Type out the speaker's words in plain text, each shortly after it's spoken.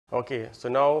Okay, so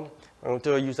now I'm going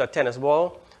to use a tennis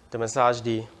ball to massage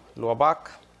the lower back,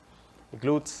 the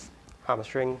glutes,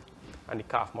 hamstring, and the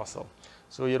calf muscle.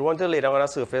 So you'd want to lay down on a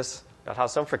surface that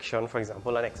has some friction, for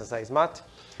example, an exercise mat.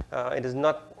 It is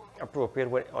not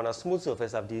appropriate on a smooth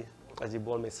surface as the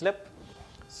ball may slip.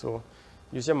 So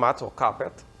use your mat or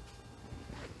carpet.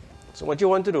 So what you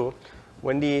want to do,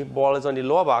 when the ball is on the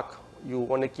lower back, you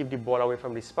want to keep the ball away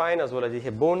from the spine as well as the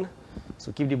hip bone.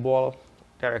 So keep the ball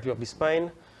directly off the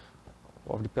spine,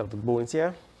 of the pelvic bones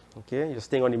here. Okay, you're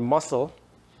staying on the muscle.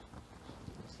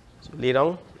 So lay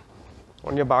down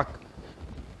on your back,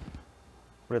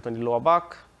 put it on the lower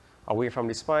back, away from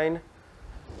the spine.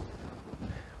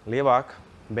 Lay back,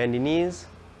 bend the knees,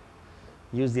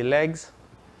 use the legs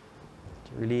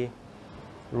to really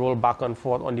roll back and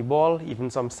forth on the ball, even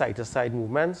some side-to-side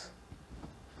movements,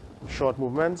 short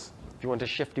movements. If you want to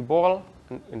shift the ball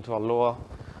into a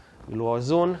lower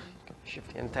zone, you can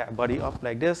shift the entire body up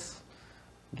like this,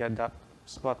 get that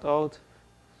spot out,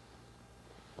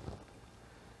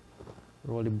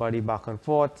 roll the body back and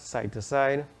forth, side to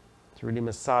side, to really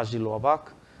massage the lower back.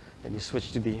 Then you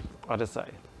switch to the other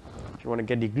side. If you want to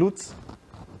get the glutes,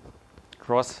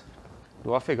 cross,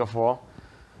 do a figure 4.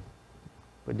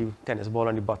 Put the tennis ball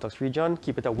on the buttocks region.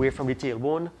 Keep it away from the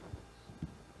tailbone.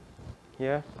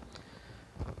 Here.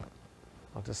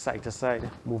 Out to side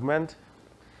movement.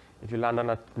 If you land on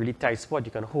a really tight spot,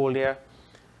 you can hold there.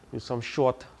 Do some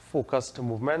short, focused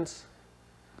movements.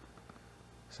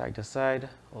 Side to side.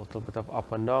 A little bit of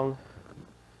up and down.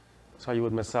 That's how you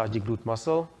would massage the glute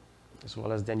muscle. As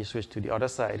well as then you switch to the other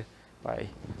side by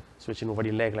switching over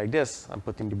the leg like this and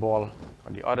putting the ball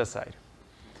on the other side.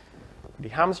 The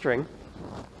hamstring,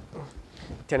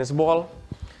 tennis ball,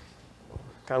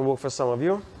 can work for some of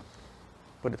you.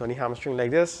 Put it on the hamstring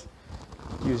like this.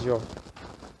 Use your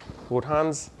both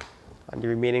hands and the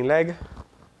remaining leg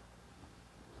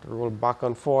to roll back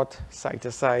and forth, side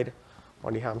to side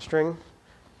on the hamstring.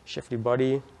 Shift the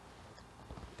body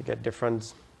to get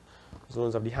different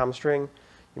zones of the hamstring.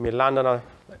 You may land on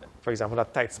for example, a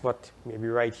tight spot, maybe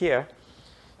right here.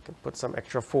 You can put some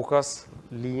extra focus,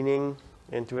 leaning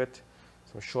into it.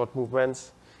 Some short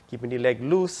movements, keeping the leg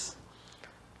loose,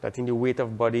 letting the weight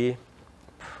of body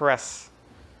press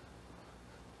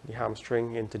the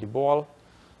hamstring into the ball.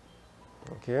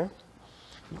 Okay.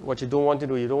 What you don't want to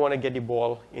do, you don't want to get the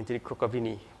ball into the crook of the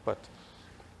knee, but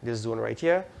this zone right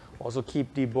here. Also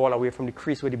keep the ball away from the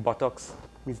crease where the buttocks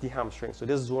meets the hamstring. So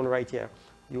this zone right here,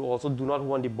 you also do not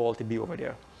want the ball to be over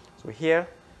there. So here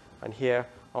and here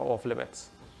are off limits.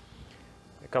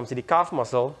 When it comes to the calf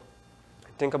muscle,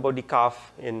 think about the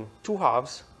calf in 2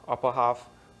 halves, upper half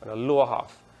and a lower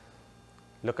half.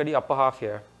 Look at the upper half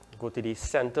here. Go to the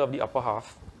center of the upper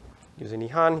half. Using the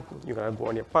hand, you're going to go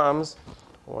on your palms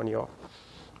or on your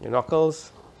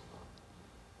knuckles.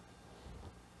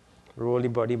 Roll the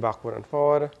body backward and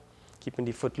forward, keeping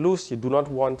the foot loose. You do not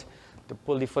want to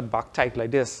pull the foot back tight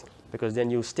like this, because then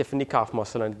you stiffen the calf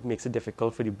muscle and it makes it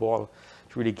difficult for the ball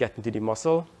to really get into the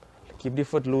muscle. Keep the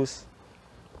foot loose.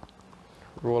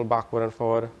 Roll backward and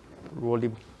forward.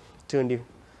 Turn the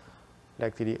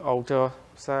leg to the outer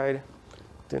side.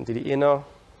 Turn to the inner.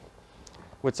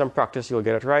 With some practice, you'll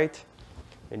get it right.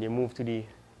 Then you move to the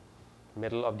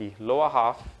middle of the lower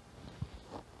half.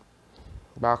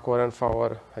 Backward and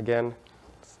forward again.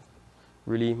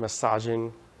 Really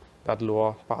massaging that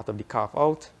lower part of the calf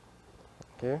out.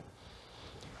 Okay.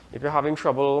 If you're having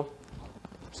trouble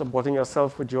supporting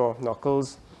yourself with your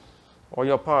knuckles or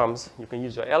your palms, you can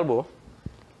use your elbow.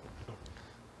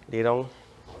 Lay down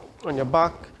on your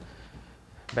back,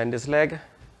 bend this leg,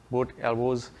 both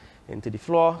elbows into the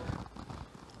floor.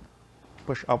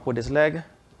 Push up with this leg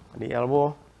and the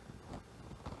elbow.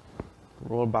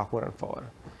 Roll backward and forward.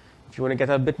 If you want to get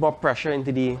a bit more pressure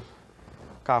into the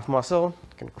calf muscle,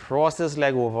 you can cross this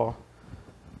leg over,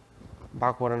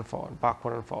 backward and forward,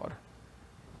 backward and forward.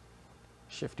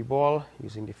 Shift the ball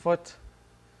using the foot.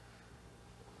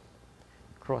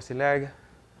 Cross the leg,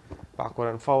 backward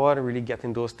and forward, really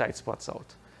getting those tight spots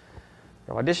out.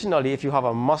 Now additionally, if you have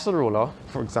a muscle roller,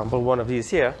 for example, one of these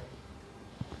here,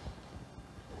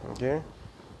 okay,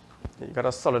 you got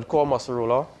a solid core muscle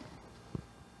roller.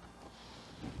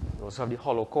 You also have the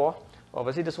hollow core.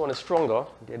 Obviously, this one is stronger.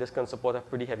 Okay, this can support a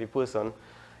pretty heavy person.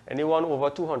 Anyone over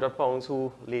 200 pounds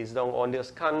who lays down on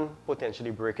this can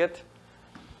potentially break it.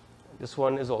 This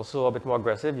one is also a bit more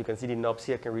aggressive. You can see the knobs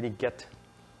here can really get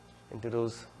into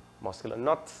those muscular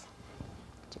knots.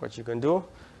 So what you can do,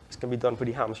 this can be done for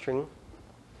the hamstring.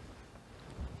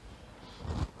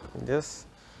 Like this.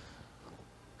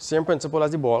 Same principle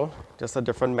as the ball, just a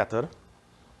different method.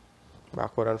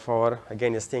 Backward and forward.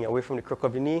 Again, you're staying away from the crook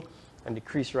of the knee and the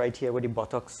crease right here where the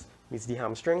buttocks meets the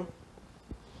hamstring.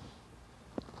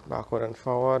 Backward and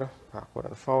forward, backward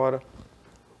and forward.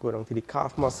 Go down to the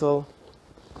calf muscle,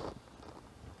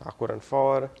 backward and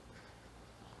forward.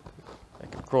 I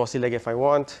can cross the leg if I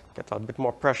want, get a little bit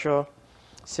more pressure.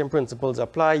 Same principles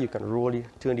apply. You can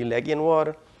turn the leg inward,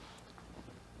 you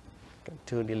can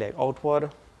turn the leg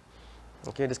outward.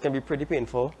 Okay, this can be pretty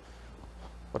painful,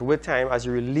 but with time, as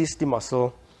you release the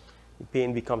muscle, the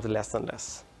pain becomes less and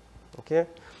less. Okay,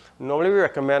 normally we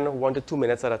recommend 1 to 2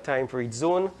 minutes at a time for each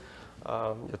zone.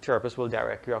 Your therapist will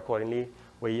direct you accordingly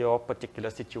where your particular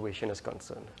situation is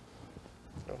concerned.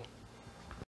 So.